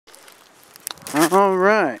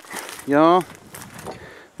Alright, y'all,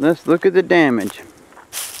 let's look at the damage.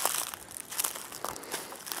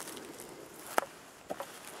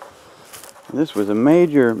 This was a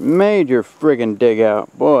major friggin' dig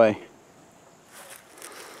out, boy.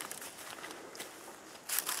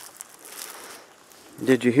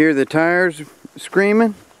 Did you hear the tires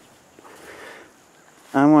screaming?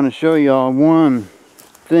 I want to show y'all one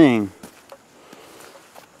thing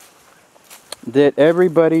that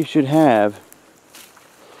everybody should have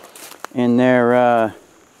in their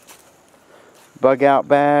bug out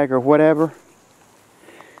bag or whatever,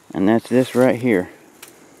 and that's this right here.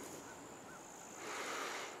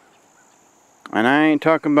 And I ain't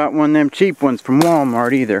talking about one of them cheap ones from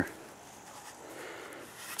Walmart either.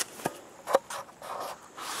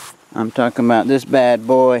 I'm talking about this bad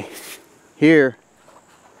boy here.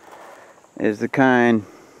 Is the kind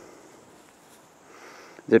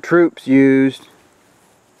the troops used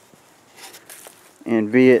in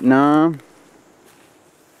Vietnam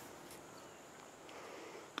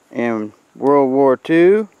in World War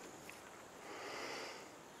II,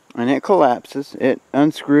 and it collapses, it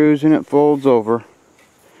unscrews and it folds over,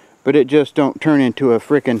 but it just don't turn into a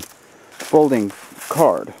frickin' folding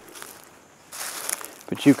card.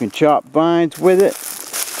 But you can chop vines with it,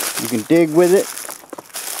 you can dig with it,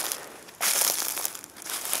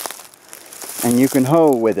 and you can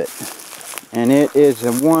hoe with it. And it is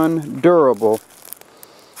a one durable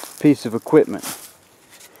piece of equipment.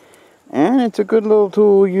 And it's a good little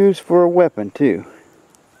tool used for a weapon too.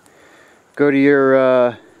 Go to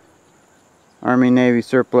your Army Navy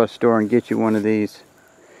surplus store and get you one of these.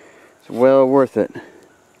 It's well worth it.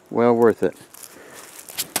 Well worth it.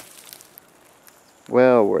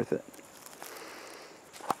 Well worth it.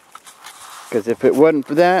 Because if it wasn't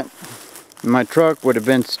for that, my truck would have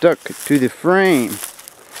been stuck to the frame.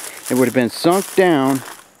 It would have been sunk down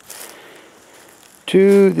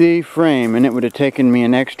to the frame, and it would have taken me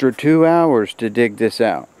an extra 2 hours to dig this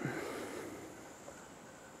out.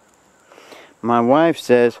 My wife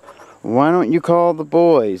says, why don't you call the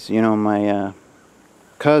boys, you know, my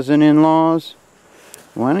cousin-in-laws,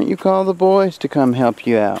 why don't you call the boys to come help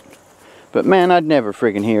you out? But man, I'd never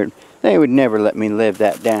friggin' hear it. They would never let me live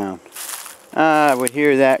that down. I would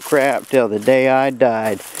hear that crap till the day I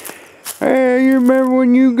died. Hey, you remember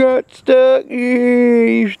when you got stuck? Yeah,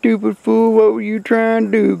 you stupid fool, what were you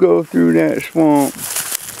trying to do? Go through that swamp.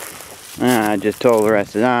 I just told her, I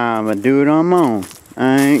said, I'm going to do it on my own.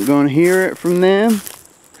 I ain't going to hear it from them.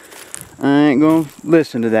 I ain't going to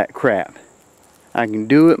listen to that crap. I can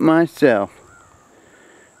do it myself.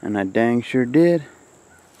 And I dang sure did.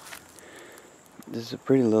 This is a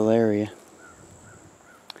pretty little area.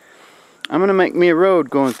 I'm going to make me a road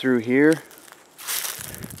going through here.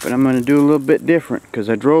 But I'm going to do a little bit different because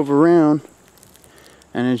I drove around.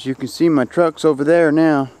 And as you can see, my truck's over there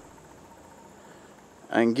now.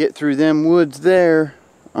 I can get through them woods there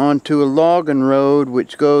onto a logging road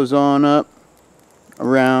which goes on up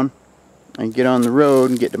around and get on the road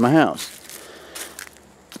and get to my house.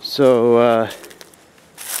 So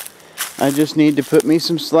I just need to put me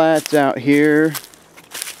some slats out here.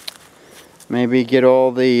 Maybe get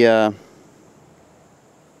all the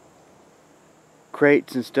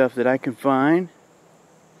crates and stuff that I can find.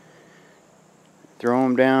 Throw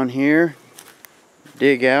them down here.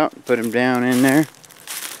 Dig out, put them down in there.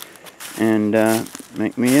 And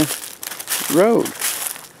make me a road.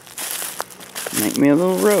 Make me a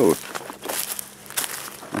little road.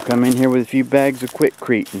 I'll come in here with a few bags of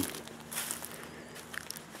Quickcrete and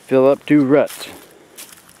fill up 2 ruts.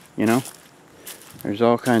 You know? There's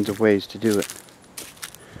all kinds of ways to do it.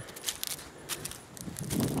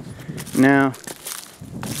 Now,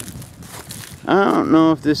 I don't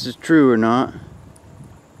know if this is true or not,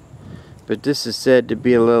 but this is said to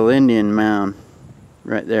be a little Indian mound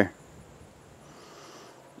right there.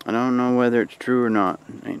 I don't know whether it's true or not.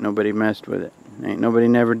 Ain't nobody messed with it. Ain't nobody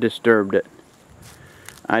never disturbed it.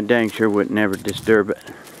 I dang sure would never disturb it.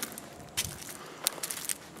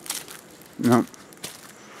 No.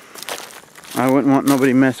 I wouldn't want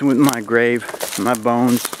nobody messing with my grave, my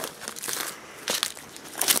bones.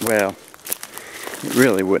 Well, it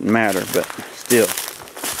really wouldn't matter, but still.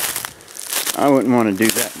 I wouldn't want to do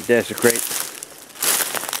that, desecrate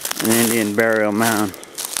an Indian burial mound.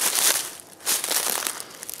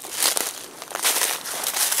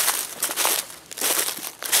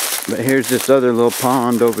 But here's this other little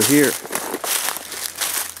pond over here.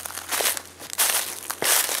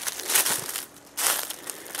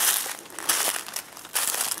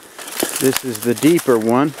 This is the deeper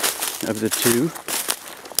one of the two.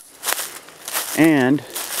 And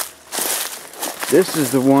this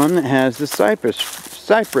is the one that has the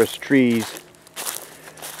cypress trees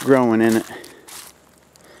growing in it.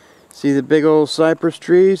 See the big old cypress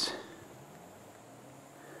trees?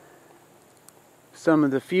 Some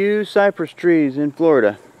of the few cypress trees in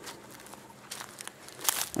Florida.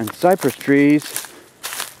 And cypress trees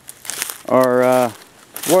are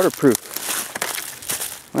waterproof.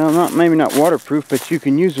 Well, maybe not waterproof, but you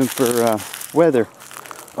can use them for weather.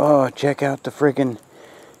 Oh, check out the freaking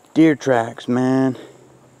deer tracks, man.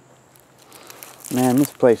 Man,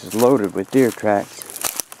 this place is loaded with deer tracks.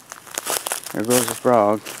 There goes a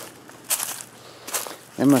frog.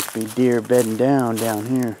 There must be deer bedding down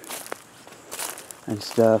here and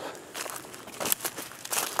stuff.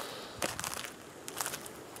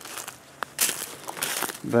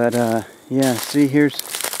 But yeah, see, here's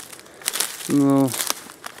some little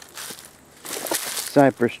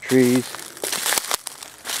cypress trees.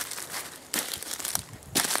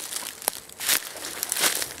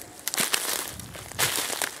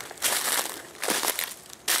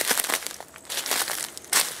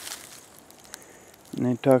 And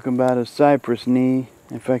they talk about a cypress knee,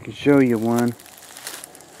 if I can show you one.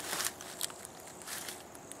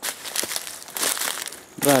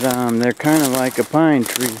 But they're kind of like a pine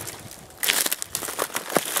tree.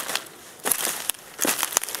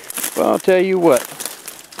 Well, I'll tell you what.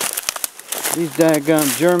 These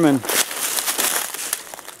daggum German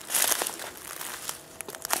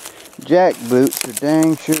jack boots are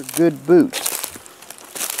dang sure good boots.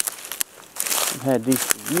 I've had these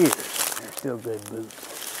for years. They're still good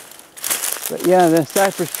boots. But yeah, the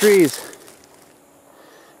cypress trees.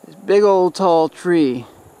 This big old tall tree.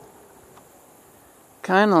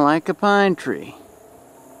 Kind of like a pine tree.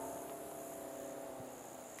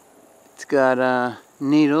 It's got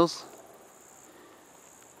needles.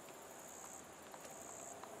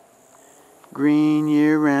 Green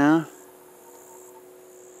year round.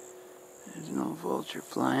 There's an old vulture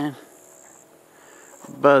flying.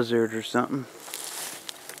 A buzzard or something.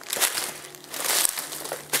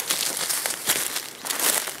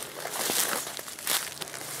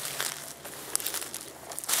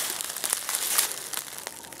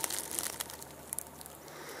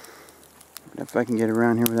 If I can get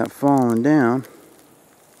around here without falling down,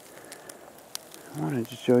 I wanted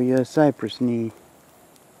to show you a cypress knee,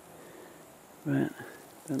 but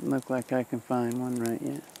doesn't look like I can find one right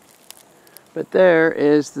yet. But there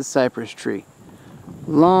is the cypress tree.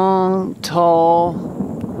 Long,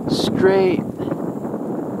 tall, straight,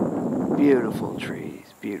 beautiful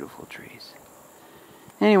trees, beautiful trees.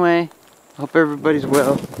 Anyway, hope everybody's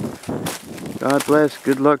well. God bless,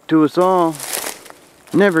 good luck to us all.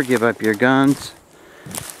 Never give up your guns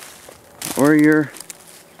or your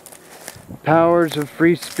powers of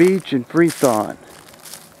free speech and free thought.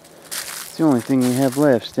 It's the only thing we have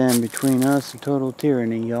left standing between us and total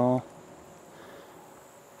tyranny, y'all.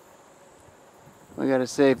 We gotta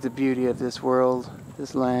save the beauty of this world,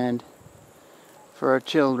 this land, for our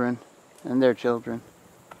children and their children.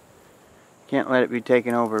 Can't let it be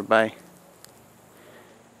taken over by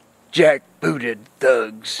jackbooted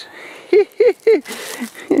thugs.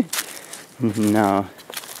 No,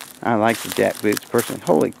 I like the jackboots personally.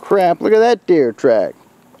 Holy crap, look at that deer track.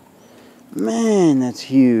 Man, that's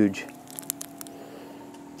huge.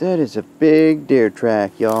 That is a big deer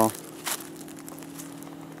track, y'all.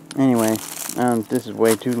 Anyway, this is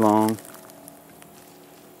way too long.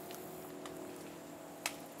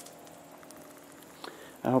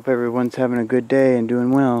 I hope everyone's having a good day and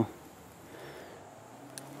doing well.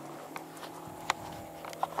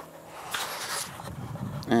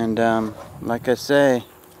 And like I say,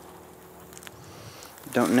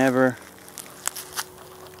 don't never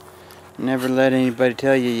let anybody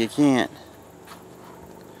tell you you can't,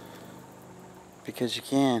 because you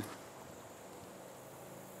can.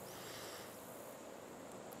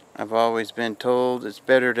 I've always been told it's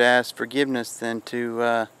better to ask forgiveness than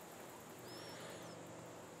to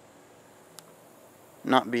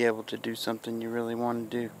not be able to do something you really want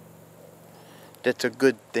to do. That's a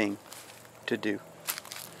good thing to do.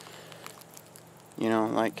 You know,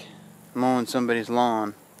 like mowing somebody's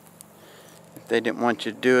lawn. If they didn't want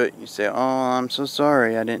you to do it, you say, "Oh, I'm so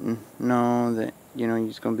sorry. I didn't know that, you know, you're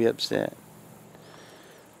just going to be upset."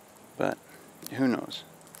 But who knows?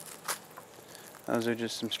 Those are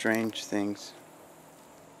just some strange things.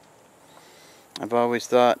 I've always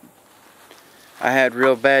thought I had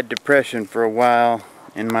real bad depression for a while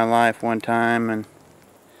in my life one time, and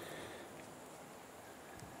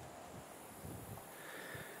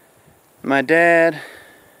my dad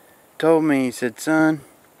told me, he said, "Son,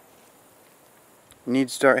 you need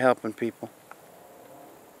to start helping people.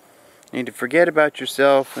 You need to forget about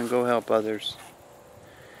yourself and go help others."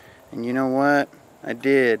 And you know what? I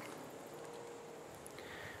did.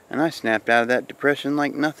 And I snapped out of that depression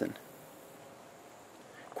like nothing.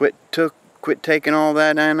 Quit taking all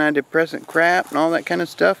that antidepressant crap and all that kind of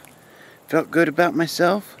stuff. Felt good about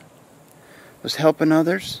myself. Was helping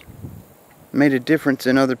others. Made a difference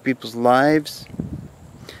in other people's lives.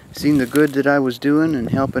 Seen the good that I was doing and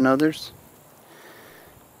helping others.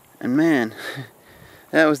 And man,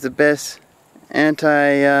 that was the best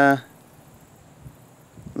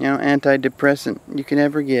antidepressant you can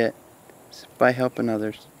ever get, by helping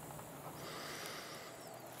others.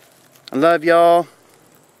 I love y'all.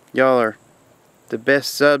 Y'all are the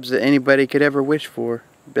best subs that anybody could ever wish for.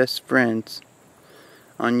 Best friends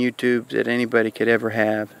on YouTube that anybody could ever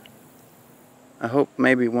have. I hope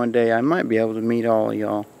maybe one day I might be able to meet all of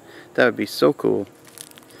y'all. That would be so cool.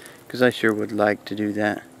 Because I sure would like to do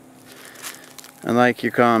that. I like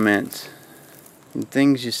your comments and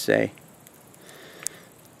things you say.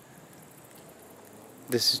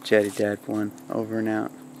 This is Chatty Dad 1, over and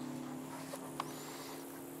out.